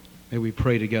May we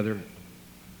pray together.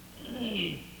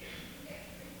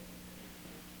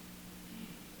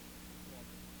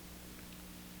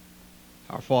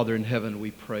 Our Father in heaven,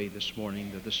 we pray this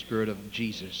morning that the Spirit of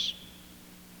Jesus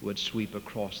would sweep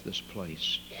across this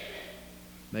place.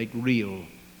 Make real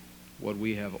what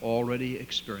we have already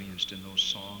experienced in those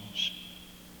songs.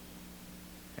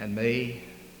 And may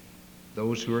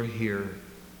those who are here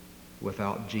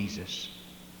without Jesus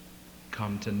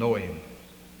come to know Him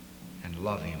and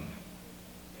love Him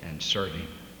and serve Him.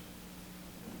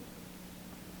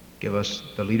 Give us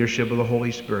the leadership of the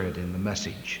Holy Spirit in the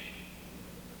message.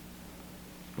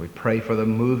 We pray for the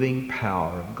moving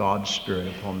power of God's Spirit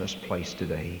upon this place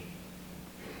today.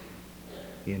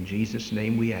 In Jesus'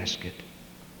 name we ask it.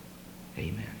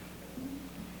 Amen.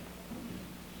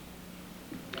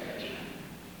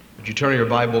 Would you turn your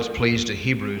Bibles, please, to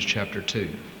Hebrews chapter 2.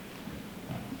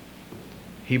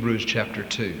 Hebrews chapter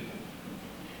 2.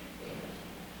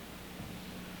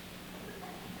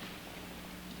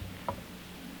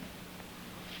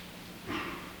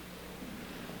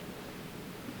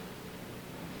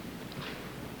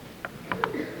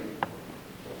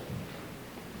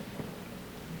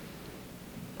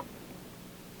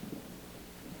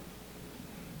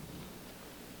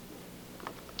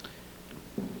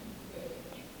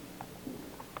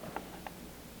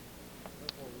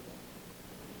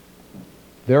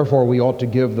 Therefore we ought to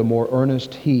give the more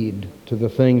earnest heed to the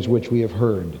things which we have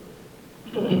heard,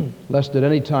 lest at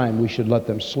any time we should let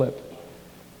them slip.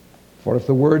 For if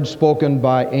the word spoken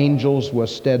by angels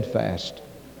was steadfast,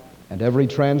 and every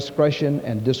transgression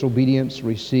and disobedience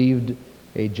received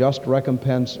a just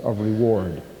recompense of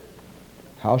reward,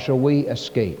 how shall we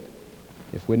escape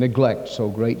if we neglect so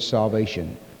great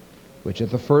salvation, which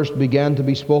at the first began to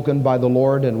be spoken by the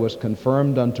Lord and was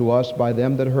confirmed unto us by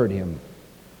them that heard Him?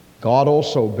 God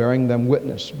also bearing them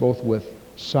witness, both with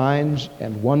signs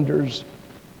and wonders,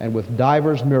 and with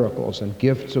divers miracles and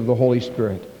gifts of the Holy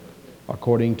Spirit,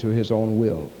 according to His own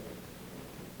will.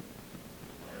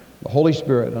 The Holy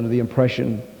Spirit, under the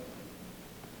impression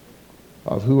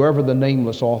of whoever the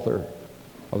nameless author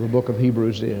of the book of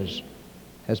Hebrews is,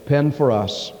 has penned for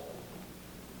us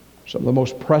some of the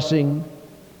most pressing,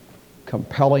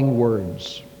 compelling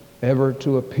words ever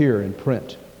to appear in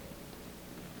print.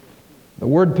 The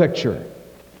word picture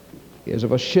is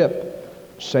of a ship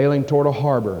sailing toward a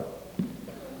harbor,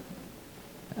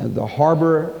 and the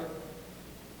harbor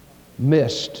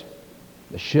missed.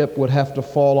 The ship would have to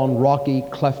fall on rocky,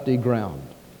 clefty ground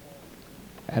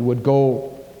and would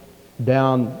go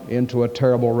down into a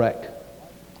terrible wreck.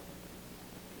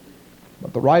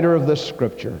 But the writer of this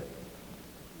scripture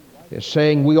is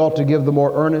saying we ought to give the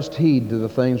more earnest heed to the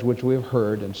things which we have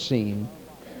heard and seen,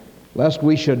 lest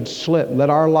we should let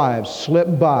our lives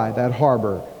slip by that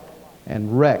harbor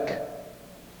and wreck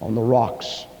on the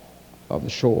rocks of the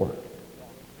shore.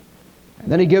 And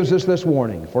then he gives us this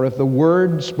warning: for if the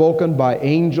word spoken by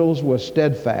angels was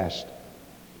steadfast,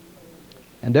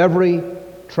 and every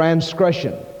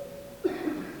transgression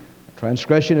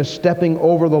is stepping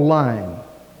over the line.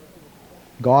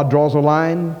 God draws a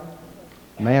line,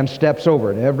 man steps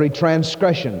over it. Every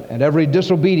transgression and every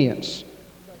disobedience.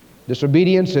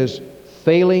 Disobedience is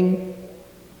failing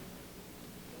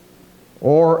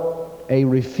or a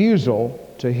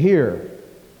refusal to hear.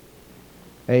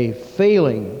 A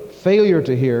failure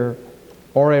to hear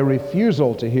or a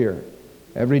refusal to hear.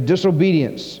 Every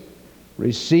disobedience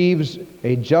receives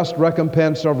a just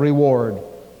recompense of reward.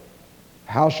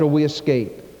 How shall we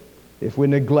escape if we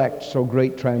neglect so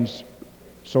great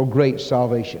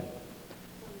salvation?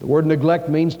 The word neglect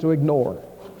means to ignore.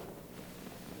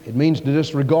 It means to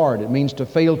disregard. It means to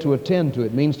fail to attend to.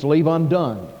 It means to leave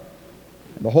undone.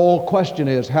 And the whole question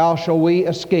is, how shall we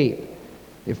escape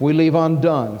if we leave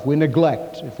undone, if we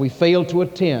neglect, if we fail to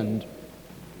attend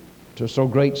to so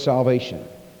great salvation?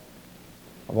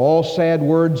 Of all sad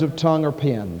words of tongue or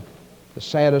pen, the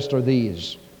saddest are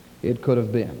these: it could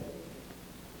have been.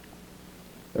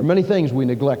 There are many things we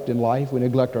neglect in life. We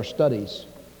neglect our studies.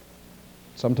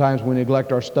 Sometimes we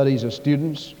neglect our studies as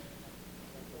students.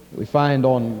 We find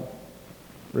on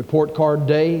report card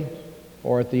day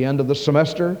or at the end of the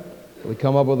semester, we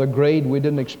come up with a grade we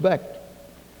didn't expect.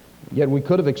 Yet we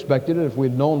could have expected it if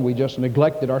we'd known we just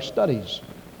neglected our studies.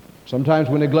 Sometimes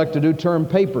we neglect to do term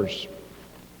papers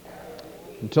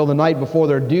until the night before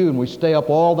they're due, and we stay up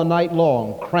all the night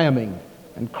long cramming,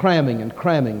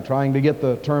 trying to get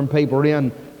the term paper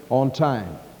in on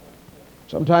time.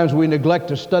 Sometimes we neglect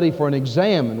to study for an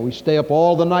exam, and we stay up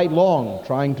all the night long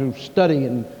trying to study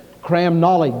and cram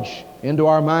knowledge into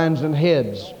our minds and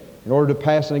heads in order to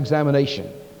pass an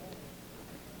examination.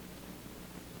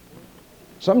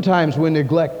 Sometimes we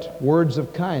neglect words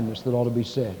of kindness that ought to be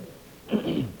said.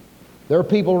 There are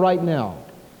people right now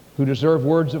who deserve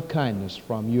words of kindness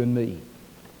from you and me.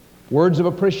 Words of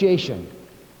appreciation.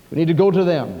 We need to go to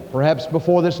them. Perhaps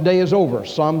before this day is over,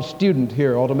 some student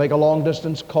here ought to make a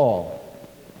long-distance call.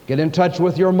 Get in touch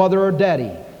with your mother or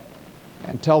daddy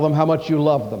and tell them how much you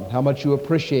love them, how much you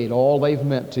appreciate all they've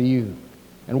meant to you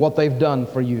and what they've done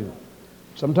for you.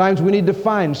 Sometimes we need to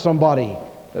find somebody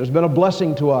that has been a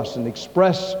blessing to us and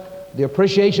express the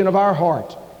appreciation of our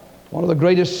heart. One of the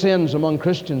greatest sins among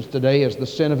Christians today is the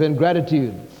sin of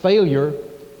ingratitude, failure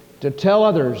to tell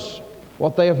others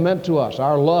what they have meant to us,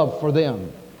 our love for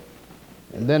them.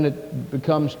 And then it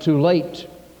becomes too late.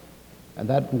 And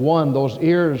that one, those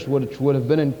ears which would have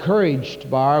been encouraged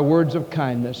by our words of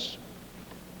kindness,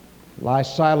 lie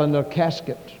silent in a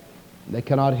casket. They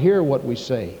cannot hear what we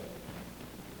say.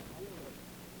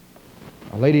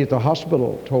 A lady at the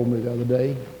hospital told me the other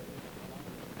day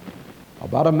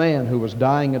about a man who was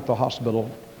dying at the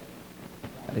hospital.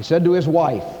 And he said to his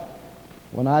wife,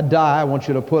 "When I die, I want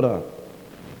you to put a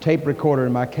tape recorder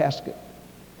in my casket.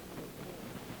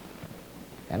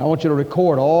 And I want you to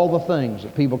record all the things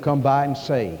that people come by and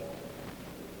say.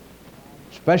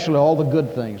 Especially all the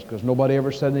good things, because nobody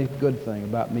ever said any good thing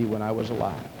about me when I was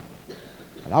alive.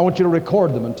 And I want you to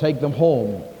record them and take them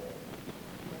home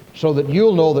so that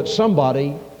you'll know that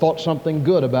somebody thought something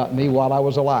good about me while I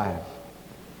was alive."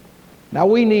 Now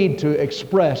we need to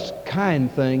express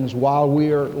kind things while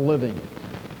we are living.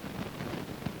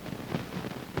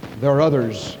 There are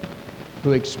others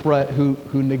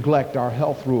who neglect our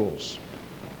health rules.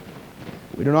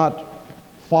 We do not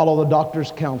follow the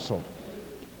doctor's counsel.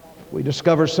 We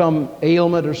discover some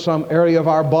ailment or some area of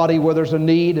our body where there's a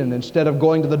need, and instead of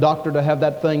going to the doctor to have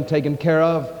that thing taken care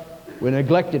of, we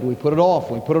neglect it. We put it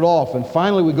off. And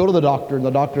finally we go to the doctor, and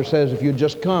the doctor says, "If you'd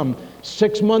just come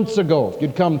 6 months ago, if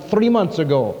you'd come 3 months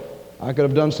ago, I could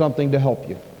have done something to help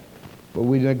you." But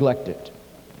we neglect it.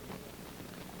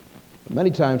 Many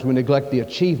times we neglect the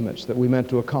achievements that we meant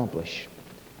to accomplish.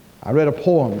 I read a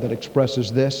poem that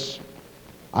expresses this.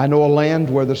 "I know a land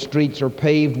where the streets are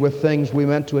paved with things we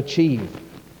meant to achieve,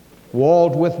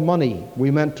 walled with money we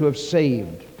meant to have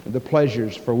saved, and the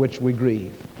pleasures for which we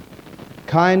grieve.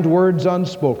 Kind words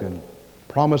unspoken,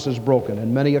 promises broken,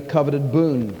 and many a coveted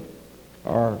boon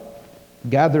are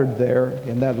gathered there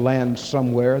in that land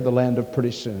somewhere, the land of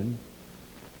pretty soon.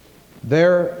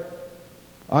 There,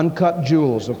 uncut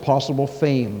jewels of possible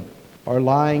fame are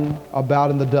lying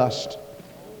about in the dust,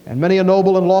 and many a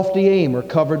noble and lofty aim are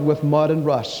covered with mud and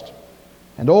rust.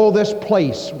 And oh, this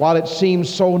place, while it seems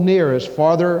so near, is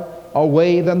farther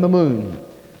away than the moon.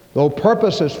 Though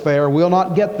purpose is fair, we'll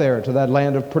not get there to that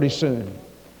land of pretty soon.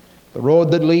 The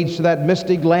road that leads to that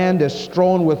mystic land is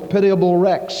strewn with pitiable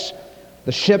wrecks.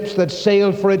 The ships that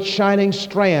sailed for its shining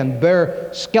strand bear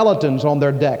skeletons on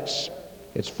their decks.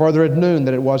 It's further at noon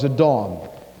than it was at dawn,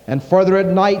 and further at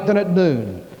night than at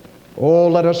noon. Oh,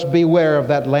 let us beware of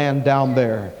that land down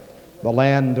there, the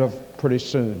land of pretty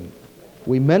soon.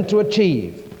 We meant to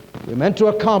achieve, we meant to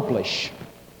accomplish,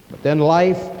 but then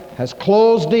life has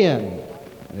closed in,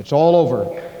 and it's all over.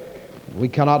 We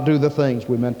cannot do the things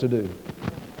we meant to do."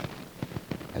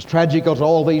 As tragic as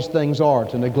all these things are,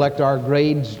 to neglect our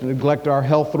grades, to neglect our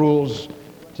health rules,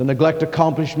 to neglect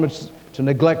accomplishments, to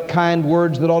neglect kind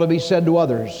words that ought to be said to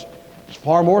others, it's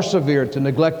far more severe to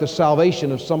neglect the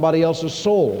salvation of somebody else's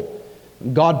soul.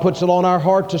 God puts it on our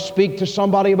heart to speak to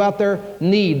somebody about their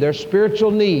need, their spiritual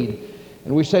need.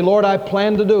 And we say, "Lord, I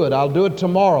plan to do it. I'll do it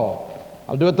tomorrow.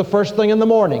 I'll do it the first thing in the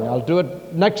morning. I'll do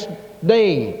it next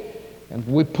day." And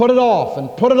we put it off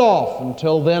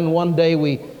until then one day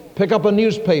we pick up a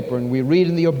newspaper and we read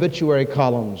in the obituary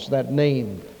columns that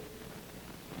name.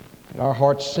 And our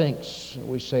heart sinks. And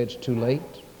we say, "It's too late,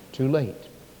 too late."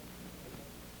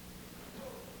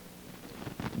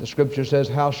 The Scripture says,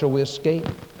 "How shall we escape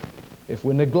if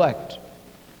we neglect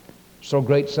so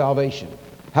great salvation?"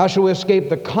 How shall we escape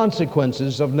the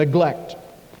consequences of neglect?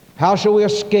 How shall we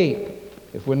escape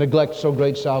if we neglect so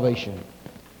great salvation?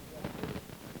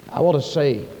 I want to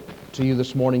say to you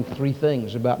this morning 3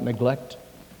 things about neglect.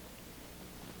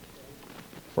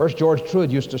 First, George Truett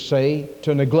used to say,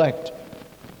 to neglect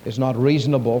is not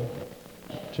reasonable,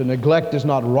 to neglect is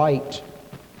not right,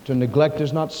 to neglect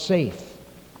is not safe.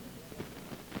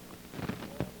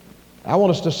 I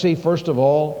want us to see, first of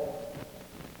all,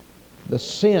 the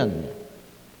sin,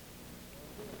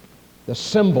 the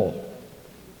symbol,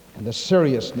 and the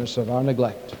seriousness of our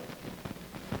neglect.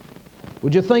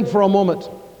 Would you think for a moment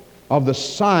of the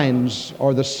signs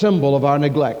or the symbol of our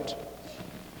neglect?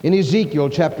 In Ezekiel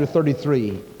chapter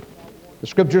 33, the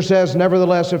Scripture says,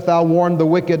 "Nevertheless, if thou warn the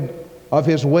wicked of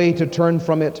his way to turn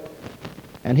from it,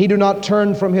 and he do not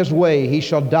turn from his way, he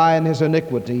shall die in his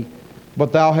iniquity,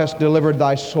 but thou hast delivered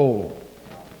thy soul.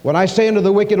 When I say unto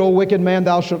the wicked, O wicked man,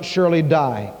 thou shalt surely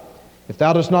die, if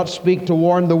thou dost not speak to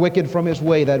warn the wicked from his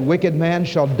way, that wicked man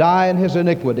shall die in his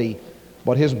iniquity,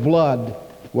 but his blood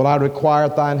will I require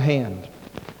at thine hand.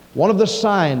 One of the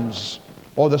signs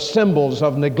or the symbols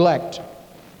of neglect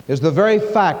is the very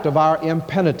fact of our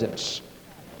impenitence.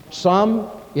 Some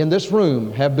in this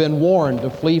room have been warned to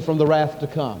flee from the wrath to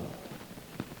come.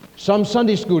 Some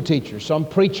Sunday school teacher, some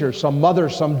preacher, some mother,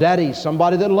 some daddy,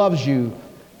 somebody that loves you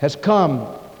has come,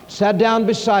 sat down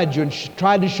beside you and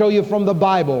tried to show you from the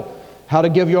Bible how to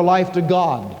give your life to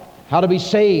God, how to be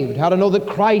saved, how to know that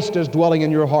Christ is dwelling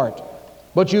in your heart.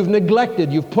 But you've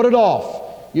neglected, you've put it off.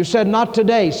 You said, not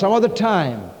today, some other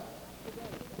time.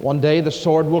 One day the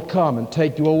sword will come and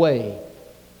take you away.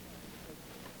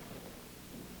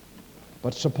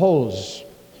 But suppose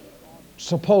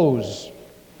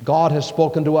God has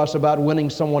spoken to us about winning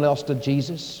someone else to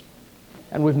Jesus,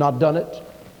 and we've not done it,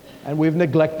 and we've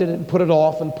neglected it and put it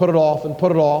off and put it off and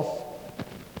put it off.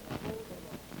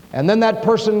 And then that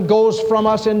person goes from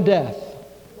us in death.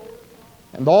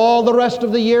 And all the rest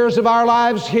of the years of our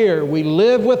lives here, we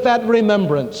live with that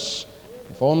remembrance.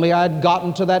 If only I'd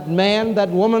gotten to that man, that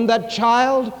woman, that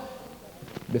child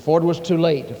before it was too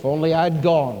late. If only I'd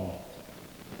gone.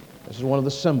 This is one of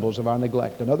the symbols of our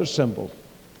neglect. Another symbol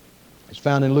is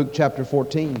found in Luke chapter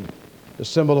 14, the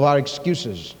symbol of our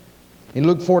excuses. In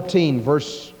Luke 14,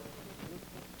 verse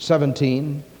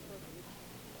 17,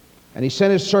 and he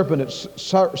sent his servant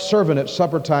at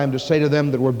supper time to say to them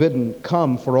that were bidden,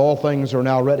 Come, for all things are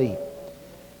now ready.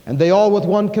 And they all with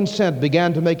one consent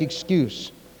began to make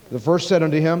excuse. The first said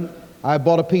unto him, I have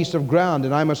bought a piece of ground,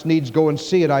 and I must needs go and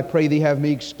see it. I pray thee have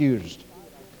me excused.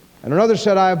 And another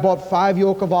said, I have bought 5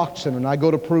 yoke of oxen, and I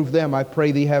go to prove them. I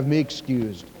pray thee have me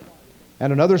excused.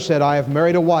 And another said, I have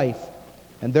married a wife,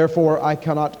 and therefore I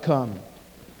cannot come.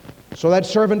 So that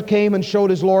servant came and showed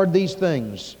his lord these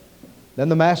things. Then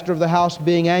the master of the house,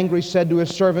 being angry, said to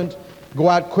his servant, Go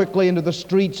out quickly into the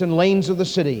streets and lanes of the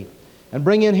city, and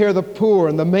bring in here the poor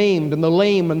and the maimed and the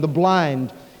lame and the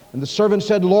blind. And the servant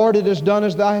said, Lord, it is done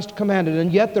as thou hast commanded,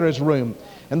 and yet there is room.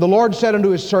 And the Lord said unto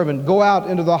his servant, Go out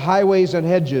into the highways and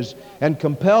hedges, and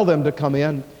compel them to come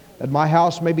in, that my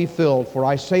house may be filled. For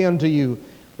I say unto you,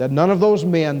 that none of those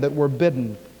men that were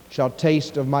bidden shall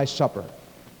taste of my supper.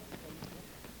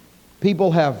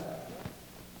 People have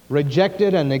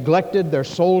rejected and neglected their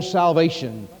soul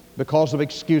salvation because of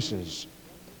excuses.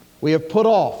 We have put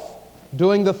off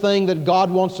doing the thing that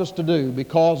God wants us to do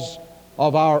because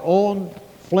of our own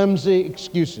flimsy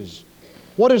excuses.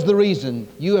 What is the reason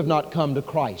you have not come to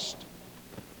Christ?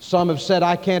 Some have said,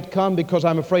 I can't come because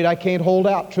I'm afraid I can't hold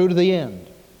out true to the end.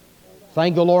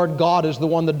 Thank the Lord, God is the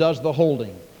one that does the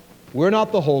holding. We're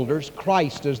not the holders.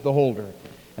 Christ is the holder.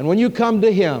 And when you come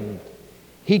to Him,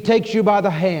 He takes you by the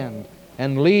hand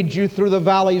and leads you through the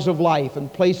valleys of life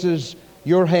and places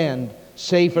your hand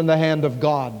safe in the hand of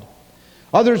God.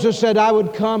 Others have said, I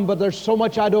would come, but there's so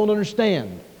much I don't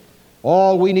understand.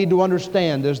 All we need to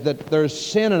understand is that there's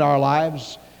sin in our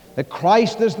lives, that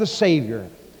Christ is the Savior.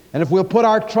 And if we'll put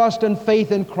our trust and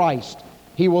faith in Christ,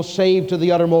 He will save to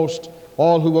the uttermost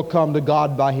all who will come to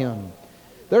God by Him.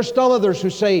 There's still others who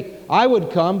say, I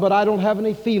would come, but I don't have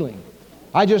any feeling.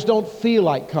 I just don't feel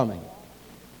like coming.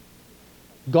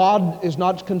 God is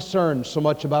not concerned so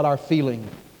much about our feeling.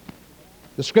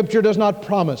 The Scripture does not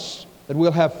promise that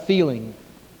we'll have feeling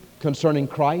concerning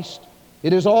Christ.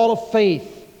 It is all of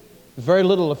faith, very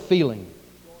little of feeling.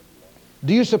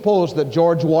 Do you suppose that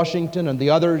George Washington and the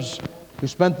others who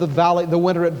spent the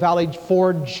winter at Valley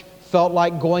Forge felt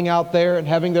like going out there and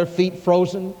having their feet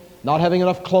frozen, not having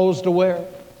enough clothes to wear?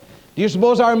 Do you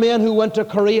suppose our men who went to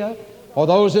Korea, or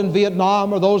those in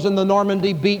Vietnam, or those in the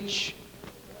Normandy beach,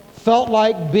 felt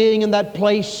like being in that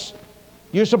place?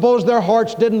 You suppose their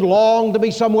hearts didn't long to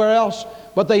be somewhere else,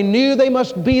 but they knew they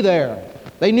must be there.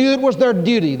 They knew it was their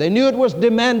duty. They knew it was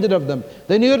demanded of them.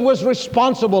 They knew it was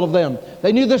responsible of them.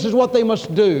 They knew this is what they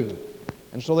must do.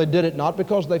 And so they did it not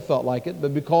because they felt like it,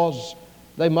 but because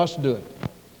they must do it.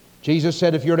 Jesus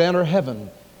said, if you're to enter heaven,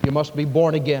 you must be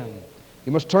born again.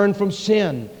 You must turn from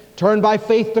sin, turn by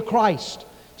faith to Christ.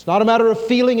 It's not a matter of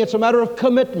feeling, it's a matter of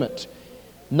commitment.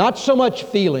 Not so much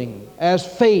feeling as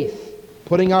faith,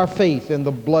 putting our faith in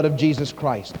the blood of Jesus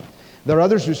Christ. There are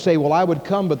others who say, well, I would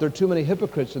come, but there are too many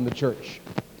hypocrites in the church.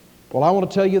 Well, I want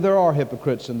to tell you there are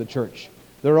hypocrites in the church.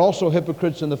 There are also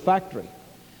hypocrites in the factory.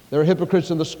 There are hypocrites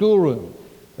in the schoolroom.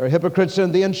 There are hypocrites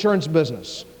in the insurance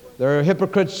business. There are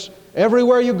hypocrites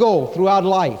everywhere you go throughout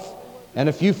life. And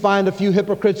if you find a few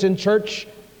hypocrites in church,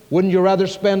 Wouldn't you rather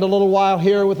spend a little while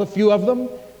here with a few of them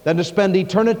than to spend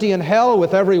eternity in hell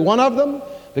with every one of them?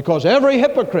 Because every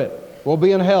hypocrite will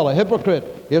be in hell. A hypocrite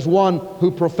is one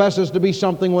who professes to be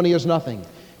something when he is nothing.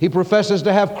 He professes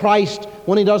to have Christ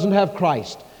when he doesn't have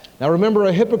Christ. Now remember,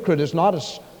 a hypocrite is not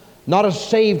a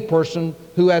saved person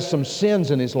who has some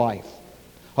sins in his life.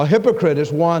 A hypocrite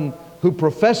is one who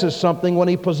professes something when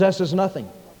he possesses nothing.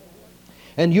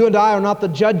 And you and I are not the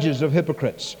judges of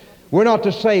hypocrites. We're not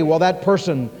to say, well, that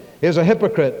person is a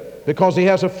hypocrite because he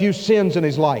has a few sins in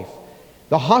his life.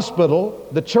 The hospital,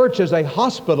 the church is a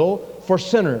hospital for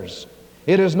sinners.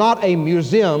 It is not a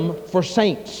museum for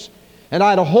saints. And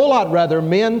I'd a whole lot rather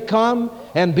men come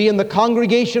and be in the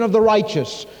congregation of the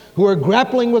righteous who are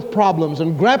grappling with problems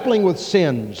and grappling with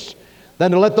sins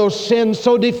than to let those sins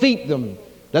so defeat them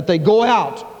that they go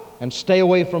out and stay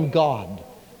away from God.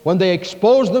 When they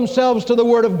expose themselves to the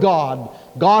Word of God,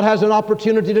 God has an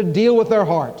opportunity to deal with their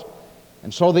heart.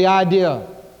 And so the idea,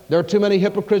 there are too many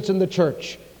hypocrites in the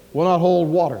church, will not hold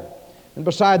water. And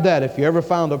beside that, if you ever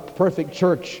found a perfect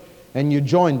church and you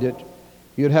joined it,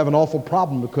 you'd have an awful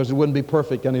problem because it wouldn't be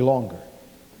perfect any longer.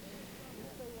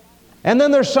 And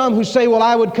then there's some who say, well,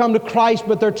 I would come to Christ,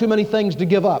 but there are too many things to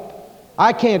give up.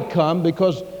 I can't come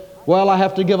because, well, I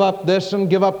have to give up this and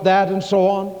give up that and so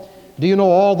on. Do you know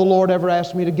all the Lord ever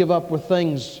asked me to give up were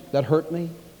things that hurt me?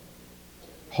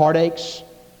 Heartaches,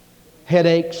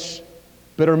 headaches,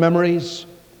 bitter memories,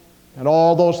 and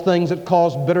all those things that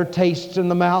cause bitter tastes in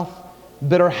the mouth,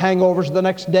 bitter hangovers the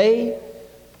next day.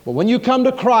 But when you come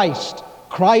to Christ,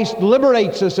 Christ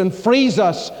liberates us and frees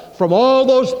us from all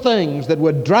those things that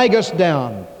would drag us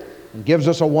down and gives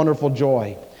us a wonderful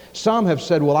joy. Some have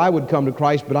said, well, I would come to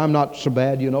Christ, but I'm not so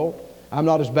bad, you know. I'm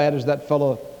not as bad as that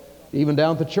fellow even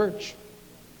down at the church.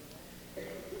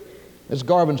 Miss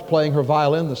Garvin's playing her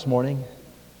violin this morning.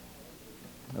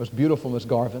 It was beautiful, Miss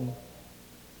Garvin.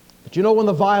 But you know, when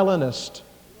the violinist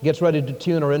gets ready to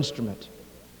tune her instrument,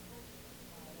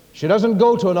 she doesn't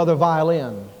go to another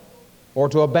violin or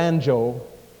to a banjo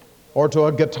or to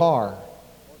a guitar.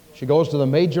 She goes to the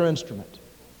major instrument,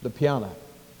 the piano,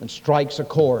 and strikes a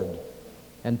chord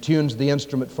and tunes the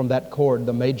instrument from that chord,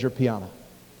 the major piano.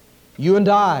 You and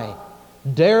I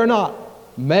dare not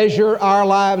measure our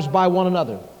lives by one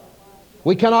another.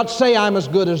 We cannot say, I'm as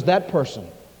good as that person.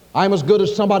 I'm as good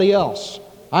as somebody else.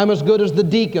 I'm as good as the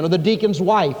deacon or the deacon's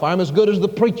wife. I'm as good as the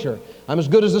preacher. I'm as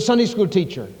good as the Sunday school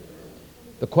teacher.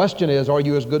 The question is, are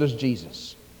you as good as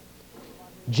Jesus?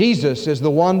 Jesus is the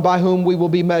one by whom we will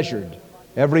be measured.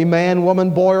 Every man,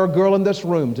 woman, boy, or girl in this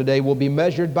room today will be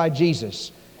measured by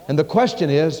Jesus. And the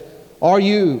question is, are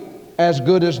you as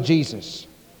good as Jesus?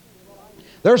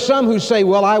 There are some who say,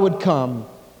 well, I would come,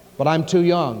 but I'm too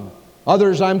young.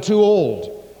 Others, I'm too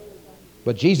old.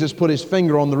 But Jesus put His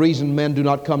finger on the reason men do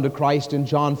not come to Christ in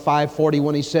John 5:40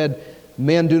 when He said,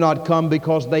 men do not come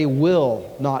because they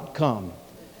will not come.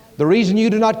 The reason you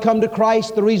do not come to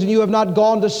Christ, the reason you have not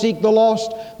gone to seek the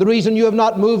lost, the reason you have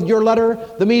not moved your letter,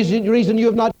 the reason you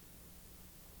have not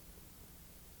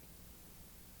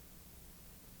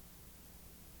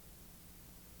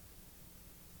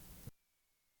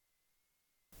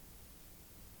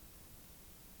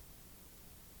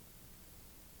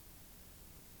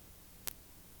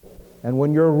And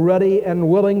when you're ready and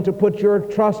willing to put your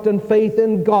trust and faith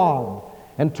in God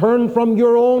and turn from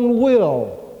your own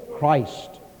will,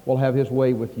 Christ will have His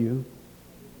way with you.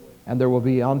 And there will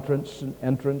be entrance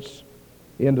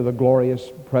into the glorious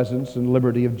presence and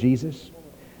liberty of Jesus.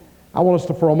 I want us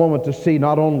to, for a moment, to see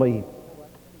not only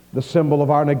the symbol of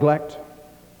our neglect,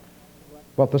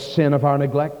 but the sin of our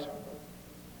neglect.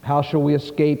 How shall we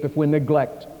escape if we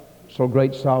neglect so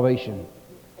great salvation?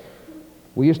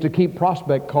 We used to keep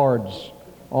prospect cards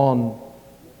on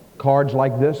cards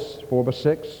like this,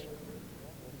 4x6.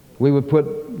 We would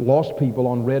put lost people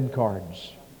on red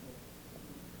cards.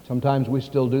 Sometimes we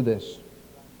still do this.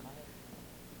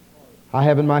 I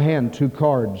have in my hand 2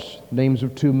 cards, names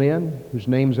of 2 men, whose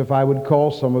names if I would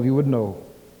call, some of you would know.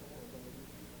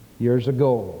 Years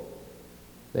ago,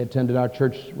 they attended our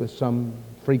church with some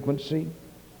frequency.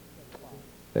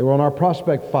 They were on our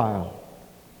prospect file.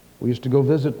 We used to go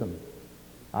visit them.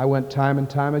 I went time and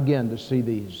time again to see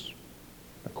these.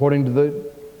 According to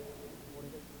the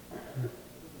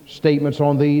statements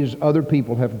on these, other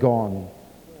people have gone.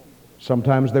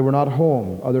 Sometimes they were not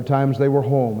home. Other times they were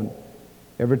home. And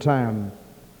every time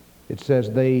it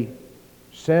says they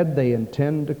said they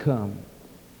intend to come.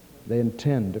 They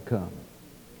intend to come.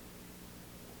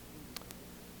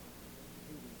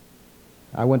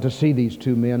 I went to see these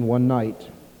 2 men one night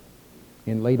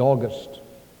in late August.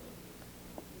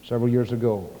 Several years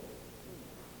ago.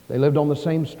 They lived on the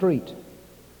same street.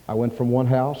 I went from one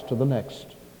house to the next.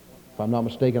 I'm not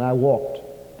mistaken, I walked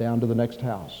down to the next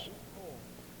house.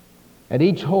 At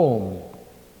each home,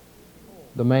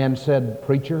 the man said,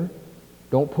 "Preacher,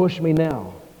 don't push me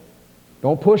now.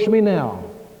 Don't push me now.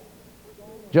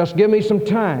 Just give me some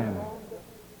time.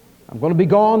 I'm going to be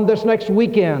gone this next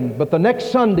weekend, but the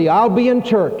next Sunday I'll be in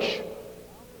church,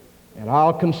 and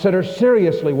I'll consider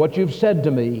seriously what you've said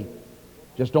to me.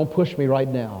 Just don't push me right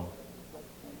now."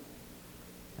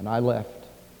 And I left,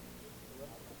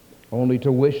 only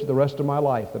to wish the rest of my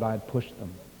life that I had pushed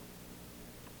them.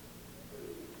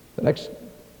 The next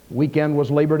weekend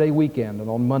was Labor Day weekend, and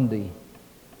on Monday,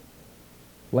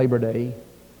 Labor Day,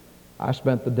 I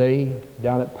spent the day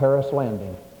down at Paris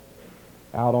Landing,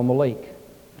 out on the lake.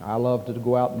 I love to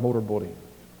go out motorboating.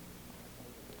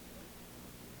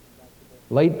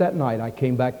 Late that night, I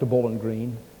came back to Bowling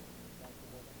Green,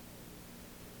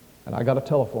 and I got a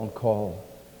telephone call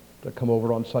to come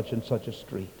over on such and such a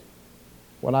street.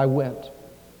 When I went,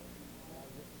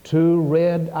 two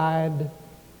red-eyed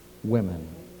women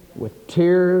with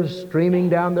tears streaming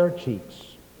down their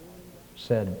cheeks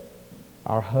said,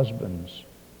 "Our husbands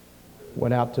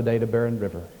went out today to Barren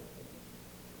River.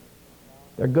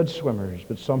 They're good swimmers,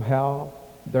 but somehow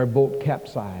their boat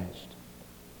capsized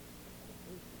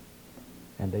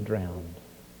and they drowned.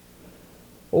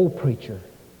 Oh, preacher,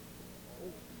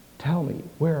 tell me,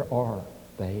 where are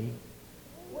they?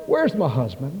 Where's my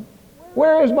husband?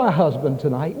 Where is my husband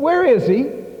tonight? Where is he?"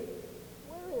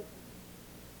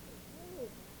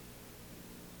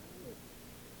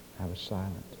 I was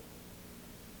silent.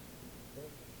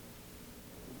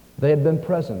 They had been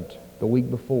present the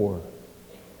week before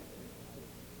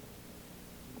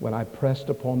when I pressed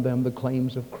upon them the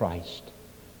claims of Christ.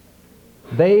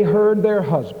 They heard their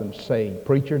husbands say,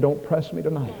 "Preacher, don't press me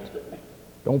tonight.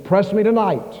 Don't press me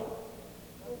tonight.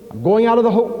 I'm going out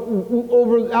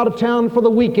of town for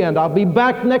the weekend. I'll be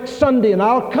back next Sunday, and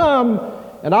I'll come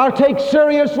and I'll take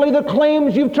seriously the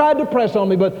claims you've tried to press on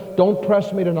me, but don't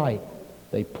press me tonight."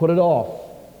 They put it off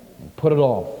and put it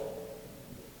off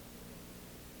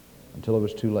until it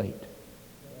was too late.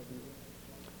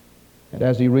 And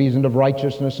as he reasoned of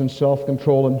righteousness and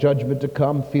self-control and judgment to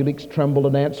come, Felix trembled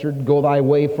and answered, "Go thy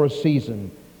way for a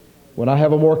season. When I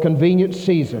have a more convenient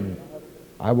season,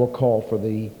 I will call for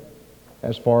thee."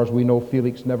 As far as we know,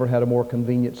 Felix never had a more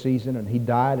convenient season, and he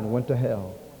died and went to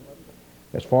hell.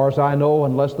 As far as I know,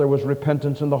 unless there was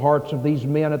repentance in the hearts of these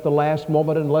men at the last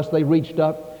moment, unless they reached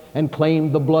up and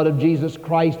claimed the blood of Jesus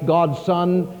Christ, God's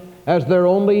Son, as their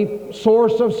only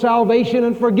source of salvation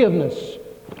and forgiveness,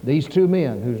 these two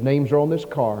men, whose names are on this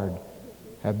card,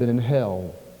 have been in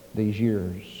hell these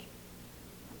years.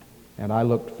 And I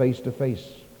looked face to face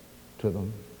to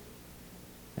them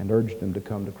and urged them to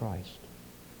come to Christ.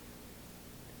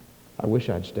 I wish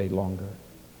I'd stayed longer.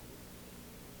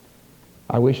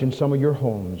 I wish in some of your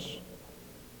homes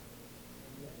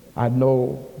I'd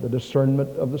know the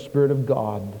discernment of the Spirit of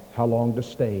God, how long to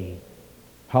stay,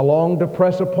 how long to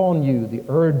press upon you the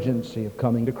urgency of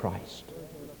coming to Christ.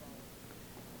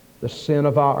 The sin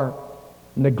of our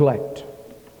neglect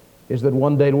is that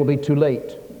one day it will be too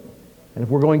late. And if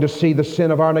we're going to see the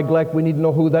sin of our neglect, we need to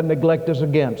know who that neglect is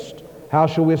against. How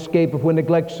shall we escape if we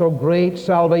neglect so great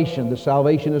salvation? The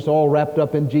salvation is all wrapped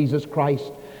up in Jesus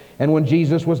Christ. And when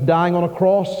Jesus was dying on a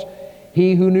cross,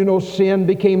 He who knew no sin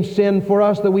became sin for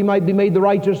us, that we might be made the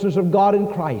righteousness of God in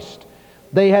Christ.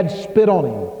 They had spit on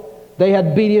Him. They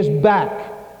had beat His back.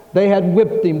 They had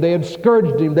whipped Him. They had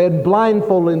scourged Him. They had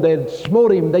blindfolded Him. They had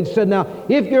smote Him. They'd said, "Now,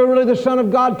 if you're really the Son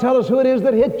of God, tell us who it is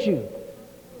that hit you."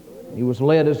 He was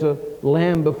led as a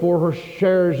lamb before her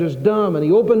shearers is dumb, and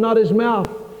He opened not His mouth.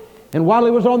 And while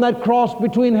He was on that cross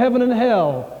between heaven and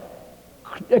hell,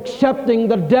 accepting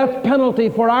the death penalty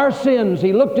for our sins,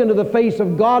 He looked into the face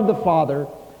of God the Father,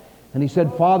 and He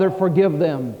said, "Father, forgive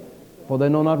them, for they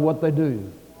know not what they do."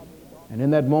 And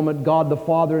in that moment, God the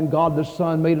Father and God the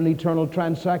Son made an eternal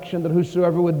transaction that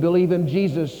whosoever would believe in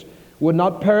Jesus would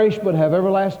not perish but have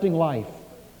everlasting life.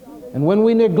 And when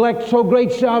we neglect so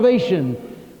great salvation,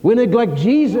 we neglect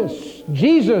Jesus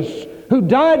who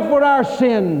died for our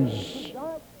sins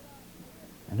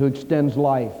and who extends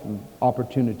life and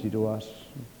opportunity to us.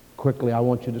 Quickly, I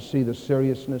want you to see the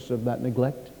seriousness of that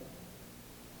neglect.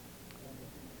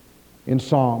 In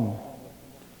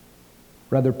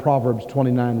Proverbs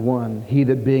 29:1, "He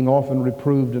that being often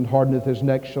reproved and hardeneth his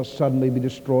neck shall suddenly be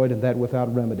destroyed, and that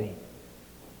without remedy."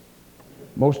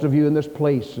 Most of you in this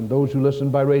place and those who listen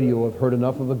by radio have heard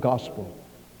enough of the gospel.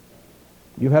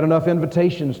 You've had enough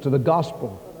invitations to the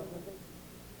gospel.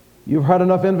 You've had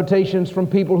enough invitations from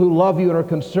people who love you and are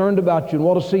concerned about you and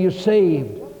want to see you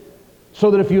saved,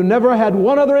 so that if you never had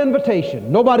one other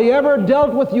invitation, nobody ever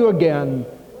dealt with you again,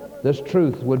 this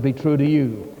truth would be true to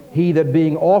you. He that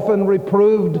being often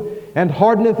reproved and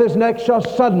hardeneth his neck shall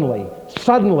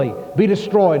suddenly be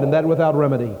destroyed, and that without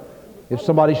remedy. If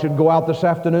somebody should go out this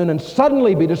afternoon and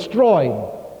suddenly be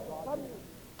destroyed,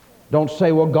 don't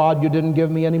say, well, God, you didn't give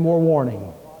me any more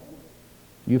warning.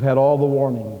 You've had all the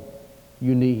warning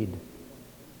you need.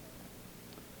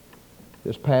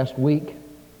 This past week,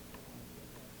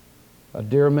 a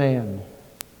dear man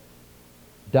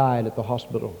died at the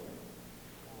hospital.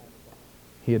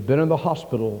 He had been in the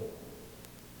hospital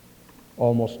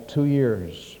almost 2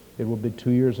 years. It will be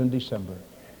 2 years in December.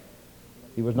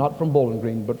 He was not from Bowling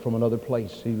Green, but from another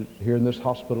place. He was here in this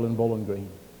hospital in Bowling Green.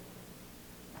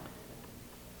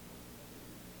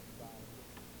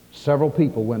 Several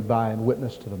people went by and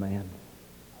witnessed to the man.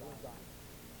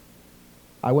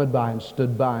 I went by and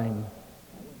stood by him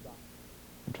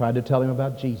and tried to tell him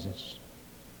about Jesus.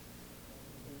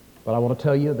 But I want to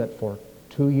tell you that for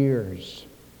 2 years,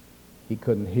 he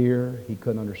couldn't hear, he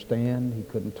couldn't understand, he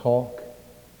couldn't talk.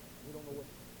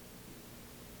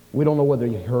 We don't know whether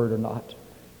he heard or not,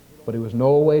 but there was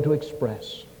no way to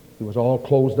express. He was all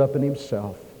closed up in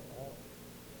himself.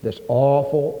 This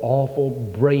awful, awful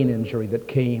brain injury that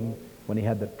came when he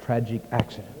had the tragic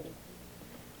accident.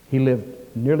 He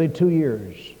lived nearly 2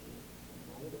 years.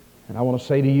 And I want to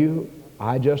say to you,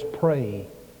 I just pray.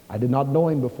 I did not know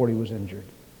him before he was injured,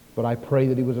 but I pray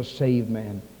that he was a saved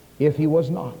man. If he was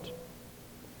not,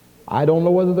 I don't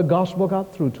know whether the gospel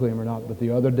got through to him or not, but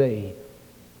the other day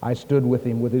I stood with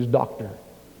him with his doctor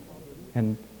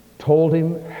and told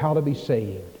him how to be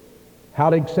saved, how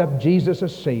to accept Jesus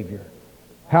as Savior,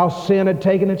 how sin had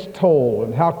taken its toll,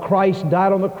 and how Christ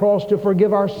died on the cross to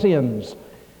forgive our sins.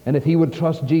 And if he would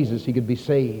trust Jesus, he could be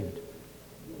saved.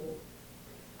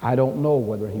 I don't know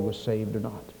whether he was saved or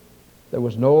not. There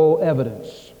was no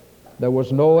evidence. There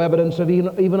was no evidence of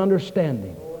even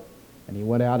understanding. And he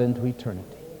went out into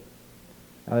eternity.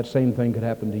 Now that same thing could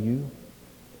happen to you.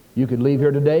 You could leave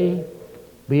here today,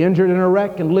 be injured in a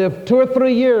wreck, and live 2 or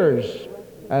 3 years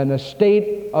in a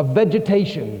state of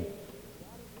vegetation.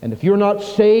 And if you're not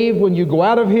saved when you go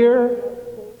out of here,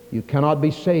 you cannot be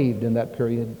saved in that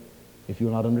period if you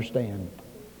will not understand.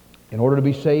 In order to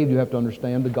be saved, you have to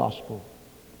understand the gospel.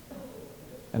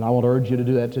 And I want to urge you to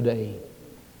do that today.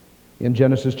 In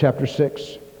Genesis chapter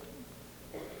 6,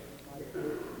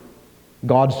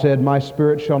 God said, my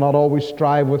spirit shall not always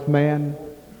strive with man,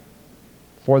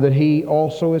 for that he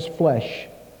also is flesh,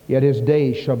 yet his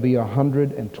days shall be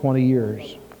 120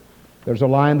 years. There's a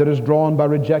line that is drawn by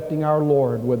rejecting our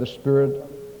Lord where the Spirit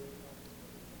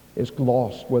is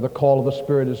lost, where the call of the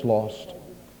Spirit is lost.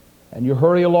 And you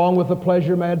hurry along with the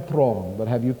pleasure-mad throng, but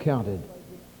have you counted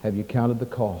the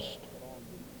cost?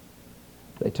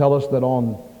 They tell us that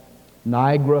on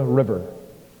Niagara River,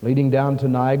 leading down to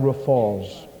Niagara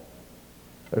Falls,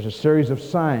 there's a series of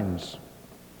signs.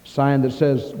 A sign that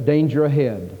says, danger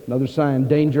ahead. Another sign,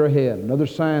 danger ahead. Another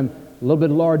sign, a little bit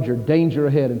larger, danger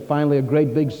ahead. And finally, a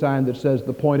great big sign that says,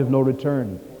 the point of no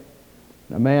return.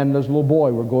 A man and his little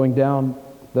boy were going down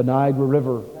the Niagara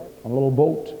River on a little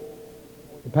boat.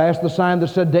 They passed the sign that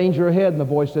said, danger ahead. And the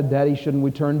boy said, Daddy, shouldn't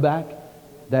we turn back?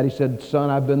 Daddy said, son,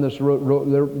 I've been this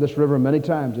river many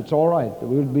times. It's all right.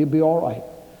 We'll be all right.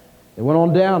 They went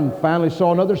on down and finally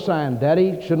saw another sign.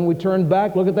 Daddy, shouldn't we turn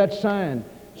back? Look at that sign.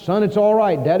 Son, it's all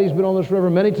right. Daddy's been on this river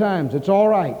many times. It's all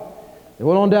right. They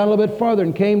went on down a little bit further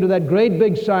and came to that great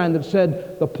big sign that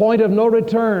said, the point of no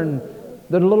return.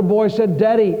 The little boy said,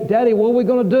 Daddy, what are we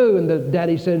going to do? And the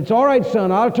daddy said, it's all right,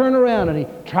 son, I'll turn around. And he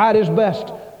tried his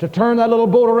best to turn that little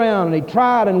boat around. And he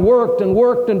tried and worked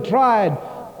and tried,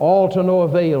 all to no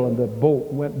avail. And the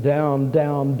boat went down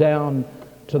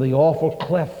to the awful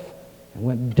cliff and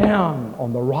went down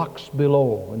on the rocks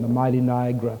below in the mighty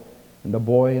Niagara. And the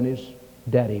boy and his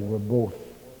daddy were both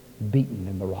beaten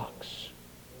in the rocks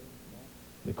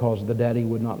because the daddy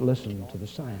would not listen to the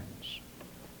signs.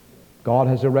 God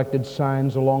has erected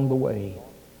signs along the way.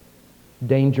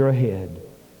 Danger ahead.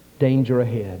 Danger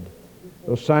ahead.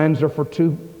 Those signs are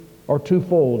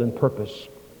twofold in purpose.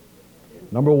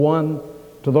 Number one,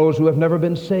 to those who have never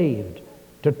been saved,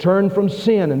 to turn from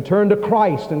sin and turn to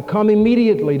Christ and come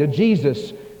immediately to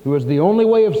Jesus, who is the only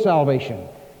way of salvation.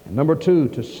 And number two,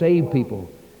 to save people,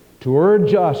 to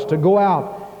urge us to go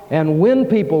out and win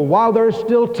people while there is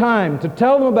still time, to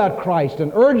tell them about Christ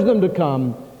and urge them to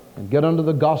come and get under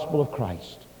the gospel of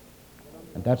Christ.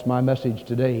 And that's my message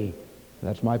today.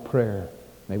 That's my prayer.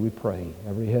 May we pray.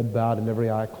 Every head bowed and every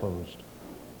eye closed.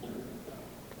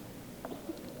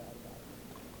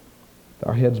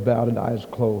 Our heads bowed and eyes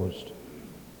closed.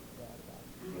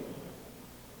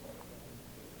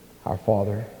 Our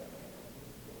Father,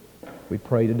 we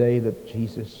pray today that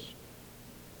Jesus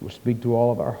will speak to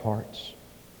all of our hearts.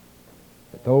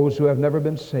 That those who have never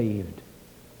been saved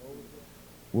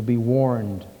will be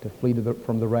warned to flee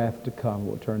from the wrath to come,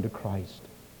 will turn to Christ.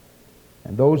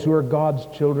 And those who are God's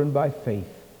children by faith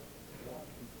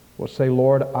will say,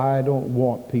 Lord, I don't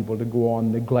want people to go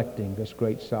on neglecting this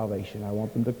great salvation. I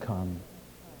want them to come.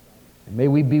 And may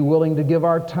we be willing to give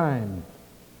our time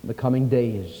in the coming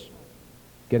days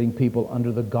getting people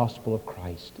under the gospel of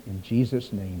Christ. In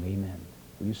Jesus' name, amen.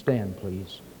 Will you stand,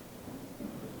 please?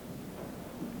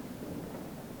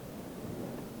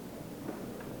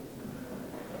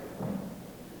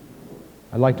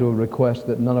 I'd like to request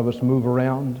that none of us move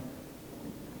around.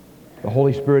 The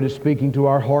Holy Spirit is speaking to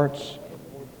our hearts.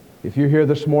 If you're here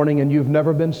this morning and you've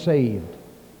never been saved,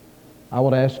 I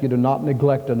would ask you to not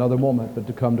neglect another moment, but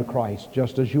to come to Christ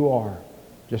just as you are.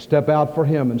 Just step out for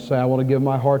Him and say, I want to give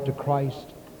my heart to Christ.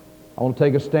 I want to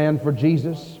take a stand for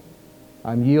Jesus.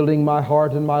 I'm yielding my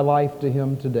heart and my life to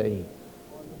Him today.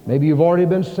 Maybe you've already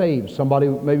been saved. Somebody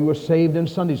maybe was saved in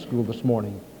Sunday school this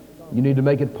morning. You need to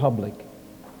make it public.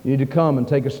 You need to come and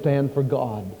take a stand for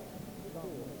God.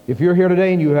 If you're here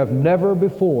today and you have never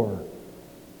before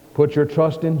put your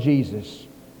trust in Jesus,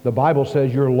 the Bible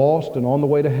says you're lost and on the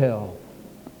way to hell.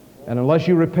 And unless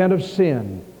you repent of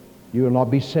sin, you will not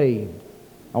be saved.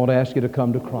 I want to ask you to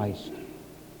come to Christ.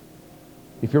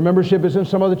 If your membership is in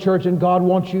some other church and God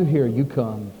wants you here, you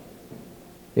come.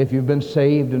 If you've been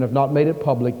saved and have not made it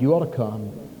public, you ought to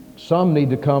come. Some need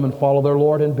to come and follow their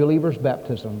Lord in believer's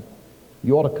baptism.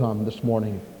 You ought to come this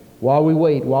morning. While we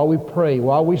wait, while we pray,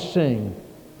 while we sing,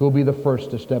 who'll be the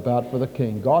first to step out for the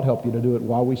King? God help you to do it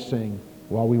while we sing,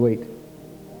 while we wait.